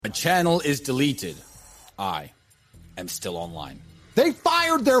A channel is deleted. I am still online. They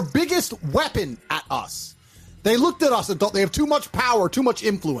fired their biggest weapon at us. They looked at us and thought they have too much power, too much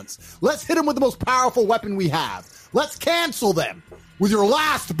influence. Let's hit them with the most powerful weapon we have. Let's cancel them with your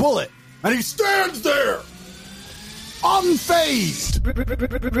last bullet. And he stands there, unfazed.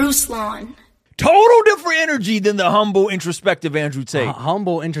 Ruslan. Total different energy than the humble, introspective Andrew Tate.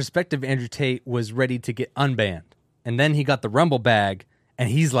 Humble, introspective Andrew Tate was ready to get unbanned. And then he got the Rumble bag, and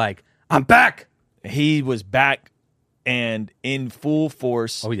he's like, I'm back. He was back and in full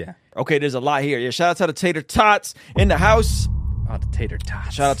force. Oh, yeah. Okay, there's a lot here. Yeah, shout out to the Tater Tots in the house. Oh, the Tater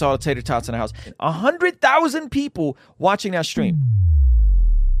Tots. Shout out to all the Tater Tots in the house. 100,000 people watching that stream.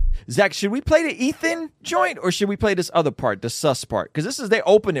 Zach, should we play the Ethan joint or should we play this other part, the sus part? Because they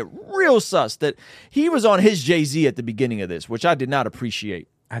opened it real sus that he was on his Jay-Z at the beginning of this, which I did not appreciate.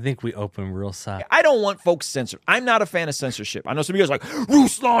 I think we open real sus. I don't want folks censored. I'm not a fan of censorship. I know some of you guys are like,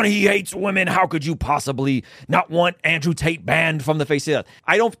 Ruslan, he hates women. How could you possibly not want Andrew Tate banned from the face of the earth?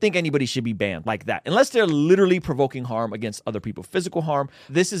 I don't think anybody should be banned like that unless they're literally provoking harm against other people, physical harm.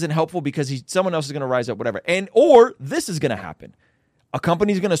 This isn't helpful because someone else is going to rise up, whatever. Or this is going to happen. A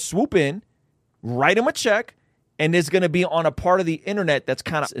company's going to swoop in, write him a check, and it's going to be on a part of the internet that's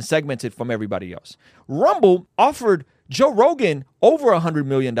kind of segmented from everybody else. Rumble offered Joe Rogan over $100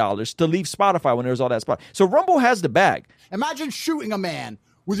 million to leave Spotify when there was all that spot. So Rumble has the bag. Imagine shooting a man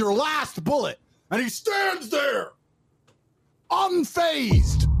with your last bullet, and he stands there,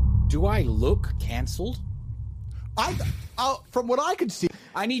 unfazed. Do I look canceled? From what I could see,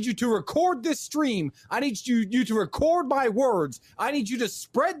 I need you to record this stream. I need you to record my words. I need you to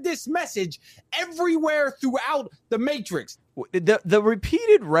spread this message everywhere throughout the Matrix. The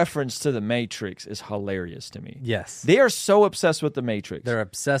repeated reference to the Matrix is hilarious to me. Yes. They are so obsessed with the Matrix. They're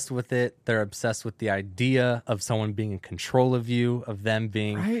obsessed with it. They're obsessed with the idea of someone being in control of you, of them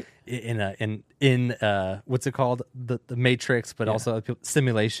being right? in what's it called? The Matrix, but also a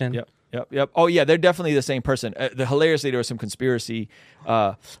simulation. Yep. Oh, yeah, they're definitely the same person. Hilariously, there was some conspiracies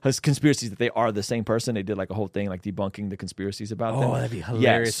that they are the same person. They did like a whole thing like debunking the conspiracies about them. Oh, that'd be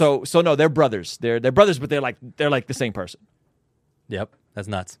hilarious. Yeah, so no, they're brothers. They're brothers, but they're like the same person. Yep, that's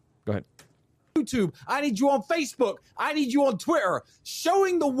nuts. Go ahead. YouTube. I need you on Facebook. I need you on Twitter,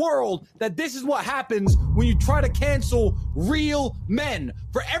 showing the world that this is what happens when you try to cancel real men.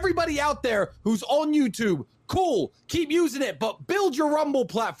 For everybody out there who's on YouTube, cool, keep using it, but build your Rumble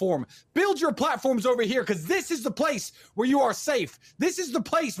platform. Build your platforms over here because this is the place where you are safe. This is the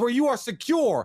place where you are secure.